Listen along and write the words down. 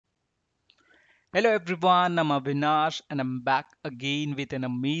Hello everyone, I'm Avinash and I'm back again with an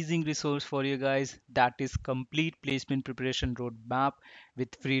amazing resource for you guys that is complete placement preparation roadmap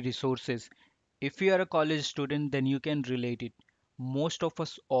with free resources. If you are a college student, then you can relate it. Most of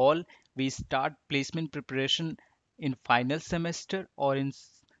us all we start placement preparation in final semester or in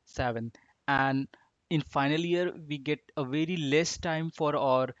seventh, and in final year we get a very less time for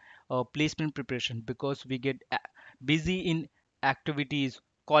our placement preparation because we get busy in activities,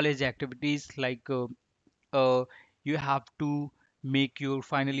 college activities like you have to make your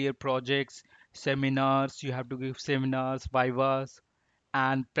final year projects, seminars, you have to give seminars, vivas,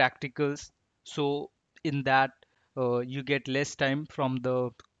 and practicals. So, in that, you get less time from the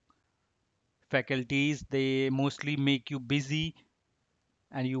faculties. They mostly make you busy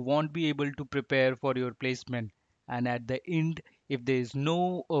and you won't be able to prepare for your placement. And at the end, if there is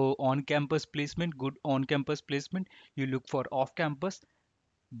no on campus placement, good on campus placement, you look for off campus.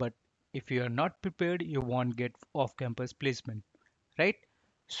 But if you are not prepared, you won't get off campus placement, right?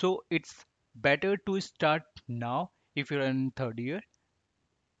 So it's better to start now if you're in third year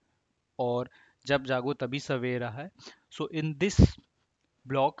or जब जागो तभी सवेरा है. So in this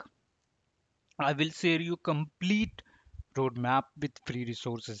blog, I will share you complete roadmap with free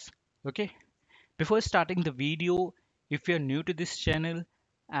resources. Okay. Before starting the video, if you're new to this channel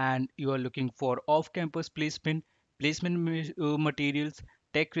and you are looking for off-campus placement, materials,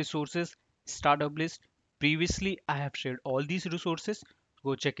 tech resources, startup list, previously I have shared all these resources.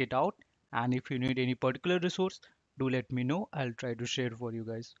 Go check it out. And if you need any particular resource, do let me know. I'll try to share for you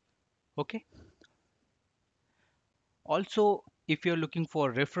guys. Okay. Also, if you're looking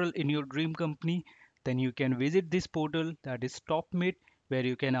for referral in your dream company, then you can visit this portal that is TopMate, where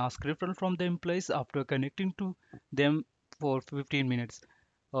you can ask referral from the employees after connecting to them for 15 minutes.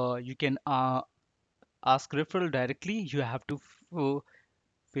 You can ask referral directly. You have to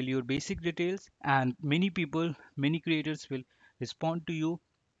fill your basic details, and many creators will respond to you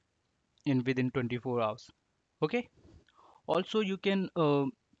in within 24 hours. Okay. Also, you can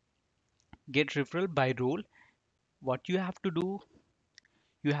get referral by role. What you have to do,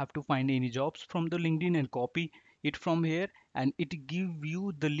 you have to find any jobs from the LinkedIn and copy it from here, and it give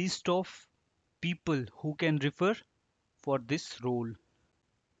you the list of people who can refer for this role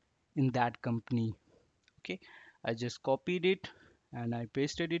in that company. Okay, I just copied it and I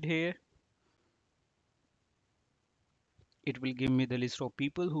pasted it here. It will give me the list of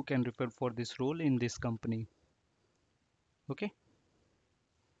people who can refer for this role in this company. Okay,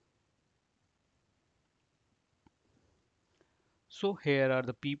 so here are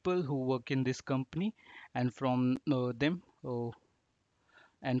the people who work in this company, and from them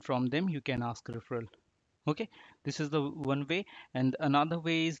you can ask referral. Okay, this is the one way, and another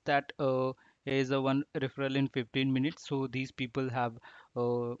way is that is a one referral in 15 minutes. So these people have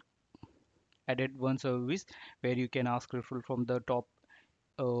uh, added one service where you can ask referral from the top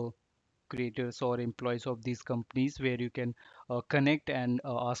uh, creators or employees of these companies, where you can connect and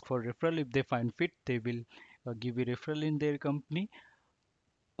ask for referral. If they find fit, they will give you referral in their company.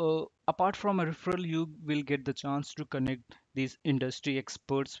 Apart from a referral, you will get the chance to connect these industry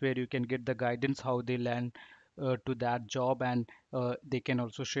experts, where you can get the guidance how they land to that job, and they can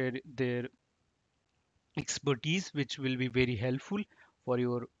also share their expertise, which will be very helpful for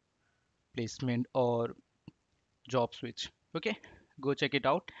your placement or job switch. Okay, go check it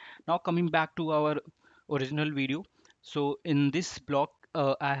out. Now coming back to our original video. So in this block,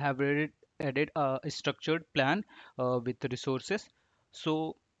 I have added a structured plan with the resources.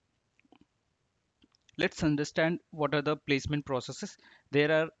 So let's understand what are the placement processes.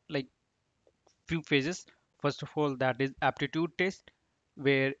 There are like few phases. First of all, that is aptitude test,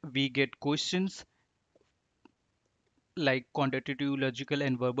 where we get questions like quantitative, logical,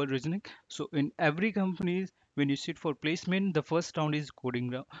 and verbal reasoning. So in every company, when you sit for placement, the first round is coding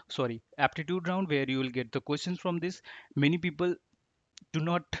round, sorry, aptitude round, where you will get the questions from this. Many people do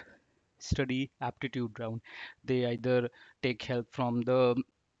not study aptitude round. They either take help from the,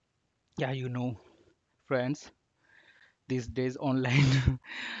 yeah, friends these days online.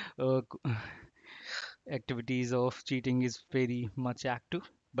 uh, Activities of cheating is very much active,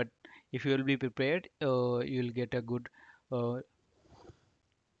 but if you will be prepared, you'll get a good uh,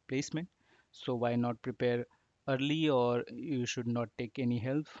 placement. So why not prepare early, or you should not take any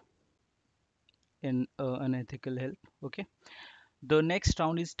help in unethical help. Okay, the next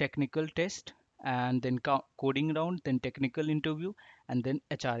round is technical test, and then coding round, then technical interview, and then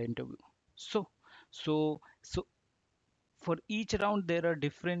HR interview. So so so for each round there are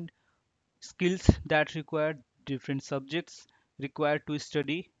different skills that require, different subjects required to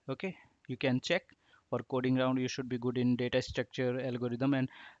study. Okay, you can check For coding round, you should be good in data structure, algorithm, and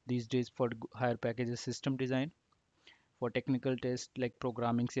these days for higher packages, system design. For technical test like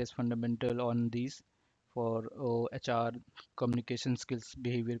programming, CS fundamental on these. For HR, communication skills,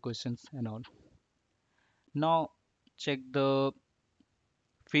 behavior questions, and all. Now, check the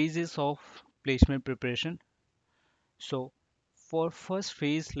phases of placement preparation. So, for first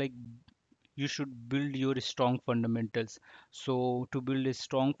phase, like you should build your strong fundamentals. So, to build a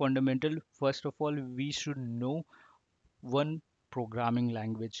strong fundamental, first of all, we should know one programming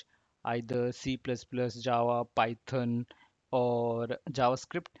language, either C++, Java, Python, or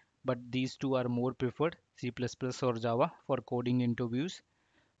JavaScript. But these two are more preferred, C++ or Java, for coding interviews.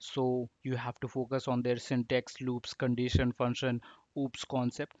 So you have to focus on their syntax, loops, condition, function, oops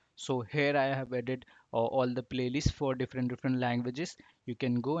concept. So here I have added all the playlists for different languages. You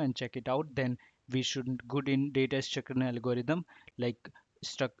can go and check it out. Then we should good in data structure and algorithm, like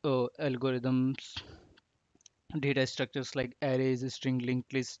algorithms, data structures like arrays, string,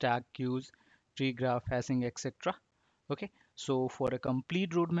 linked list, stack, queues, tree graph, hashing, etc. Okay, so for a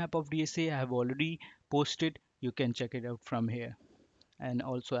complete roadmap of DSA, I have already posted. You can check it out from here. And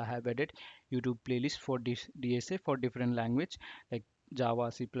also I have added YouTube playlist for DSA for different language like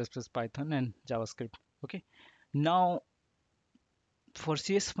Java, C++, Python, and JavaScript. Okay, now for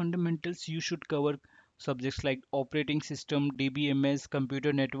CS fundamentals, you should cover subjects like operating system, DBMS,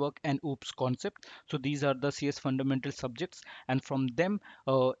 computer network, and OOPS concept. So these are the CS fundamental subjects, and from them,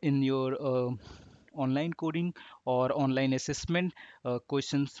 in your online coding or online assessment,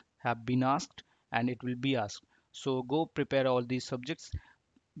 questions have been asked, and it will be asked. So go prepare all these subjects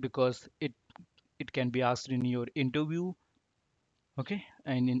because it can be asked in your interview, okay,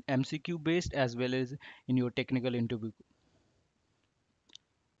 and in MCQ based as well as in your technical interview.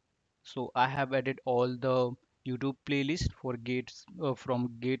 So I have added all the YouTube playlist for gates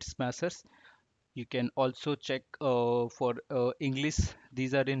from Gate Smashers. You can also check for English.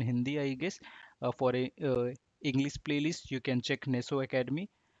 These are in Hindi, I guess. For a English playlist, you can check Neso Academy.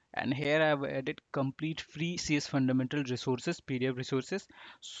 And here I have added complete free CS fundamental resources, PDF resources.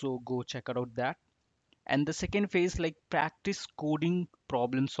 So go check out that. And the second phase like practice coding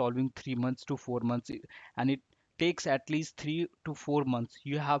problem solving 3 months to 4 months, and it takes at least 3 to 4 months.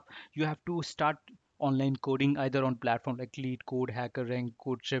 You have to start online coding either on platform like lead code, hacker rank,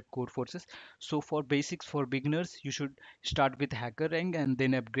 code chef, code forces. So for basics for beginners, you should start with hacker rank and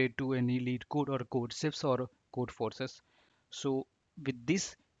then upgrade to any lead code or code chefs or code forces. So with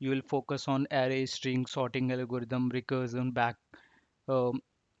this you will focus on array, string, sorting algorithm, recursion, um,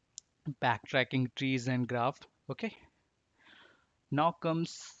 backtracking, trees, and graph. Okay, now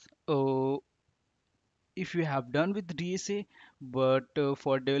comes if you have done with DSA, but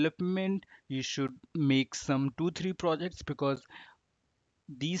for development you should make some 2 3 projects, because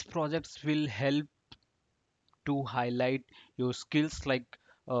these projects will help to highlight your skills, like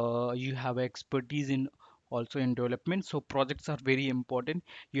you have expertise in also in development. So projects are very important.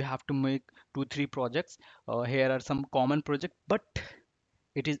 You have to make 2 3 projects. Here are some common projects, but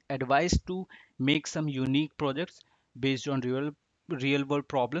it is advised to make some unique projects based on real world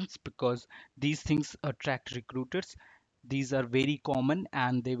problems, because these things attract recruiters. These are very common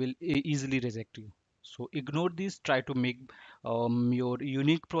and they will easily reject you. So ignore these. Try to make your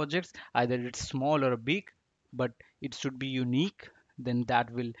unique projects, either it's small or big, but it should be unique. Then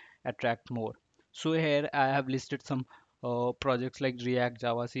that will attract more. So here I have listed some projects like React,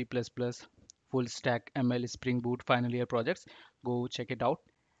 Java, C++, full stack, ML, Spring Boot, final year projects. Go check it out.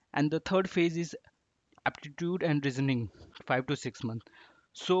 And the third phase is aptitude and reasoning, 5 to 6 months.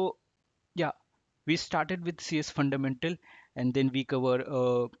 So yeah, we started with CS fundamental, and then we cover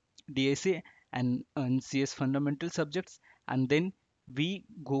DSA and CS fundamental subjects, and then we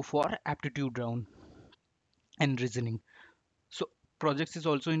go for aptitude round and reasoning. So projects is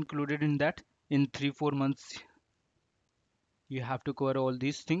also included in that. In 3 4 months you have to cover all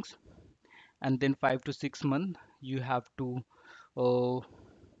these things, and then 5 to 6 months you have to uh,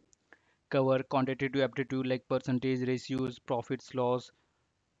 cover quantitative aptitude like percentage, ratios, profits, loss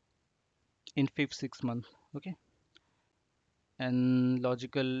in fifth 6 months. Okay, and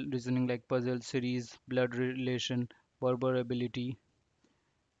logical reasoning like puzzle, series, blood relation, verbal ability.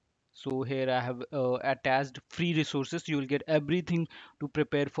 So here I have attached free resources. You will get everything to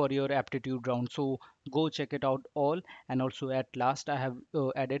prepare for your aptitude round. So go check it out all. And also at last I have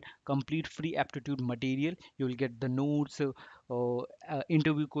added complete free aptitude material. You will get the notes,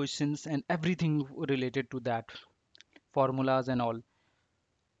 interview questions, and everything related to that, formulas and all.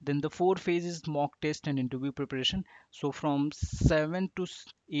 Then the fourth phase is mock test and interview preparation. So from 7 to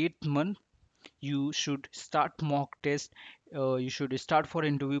 8 months, you should start mock test. You should start for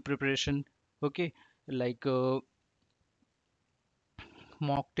interview preparation. Okay. like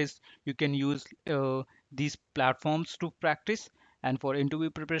mock test. You can use these platforms to practice, and for interview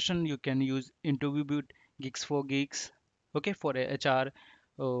preparation you can use interview boot, gigs for gigs. Okay, for a HR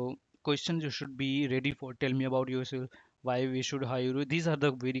questions, you should be ready for tell me about yourself, why we should hire you. These are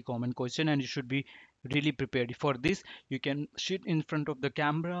the very common question, and you should be really prepared for this. You can sit in front of the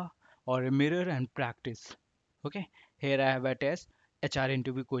camera or a mirror and practice. Okay, here I have a test, HR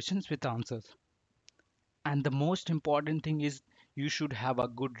interview questions with answers. And the most important thing is you should have a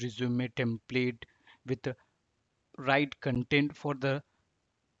good resume template with the right content for the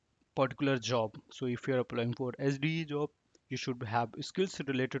particular job. So if you're applying for SDE job, you should have skills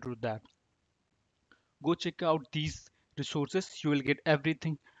related to that. Go check out these resources. You will get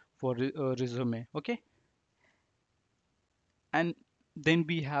everything for resume. Okay. And then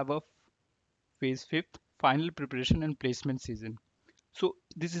we have a phase fifth, final preparation and placement season. So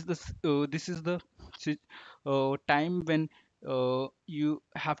this is the time when you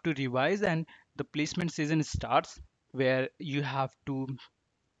have to revise, and the placement season starts, where you have to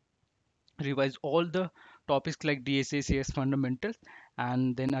revise all the topics like DSA, CS fundamentals,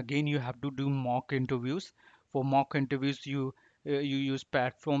 and then again you have to do mock interviews. For mock interviews, you use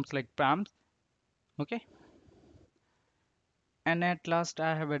platforms like PAMS. Okay, and at last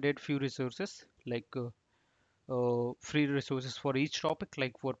I have added few resources like free resources for each topic,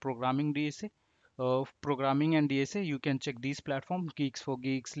 like for programming DSA. Programming and DSA, you can check these platforms: Geeks for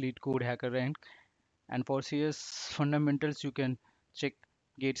Geeks, Lead Code, HackerRank. And for CS fundamentals, you can check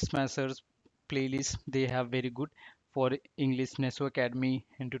Gate Smashers playlist. They have very good. For English, Neso Academy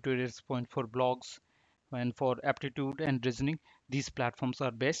and tutorials point for blogs. And for aptitude and reasoning, these platforms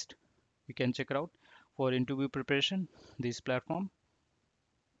are best. You can check it out. For interview preparation, this platform.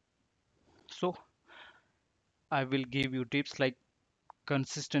 So I will give you tips like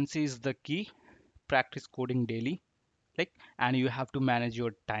consistency is the key. Practice coding daily, like, and you have to manage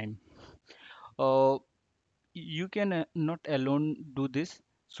your time. uh, you can not alone do this,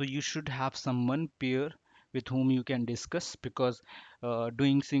 so you should have someone peer with whom you can discuss, because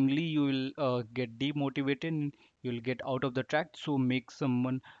doing singly you will get demotivated and you'll get out of the track. So make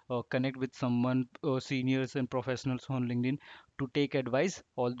someone connect with someone, seniors and professionals on LinkedIn, to take advice.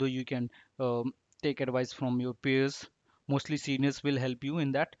 Although you can take advice from your peers, mostly seniors will help you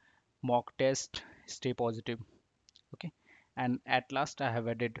in that. Mock test, stay positive. Okay, and at last I have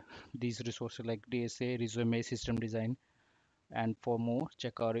added these resources like DSA, resume, system design. And for more,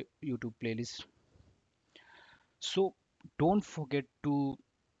 check our YouTube playlist. So don't forget to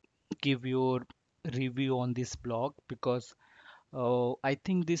give your review on this blog, because I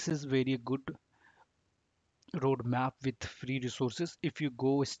think this is very good roadmap with free resources. If you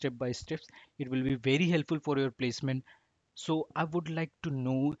go step by steps, it will be very helpful for your placement. So I would like to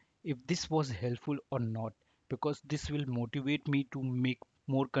know if this was helpful or not, because this will motivate me to make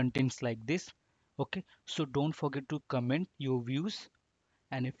more contents like this. Okay, so don't forget to comment your views,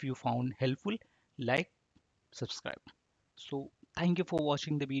 and if you found helpful, like, subscribe. So thank you for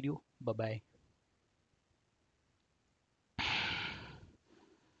watching the video. Bye bye.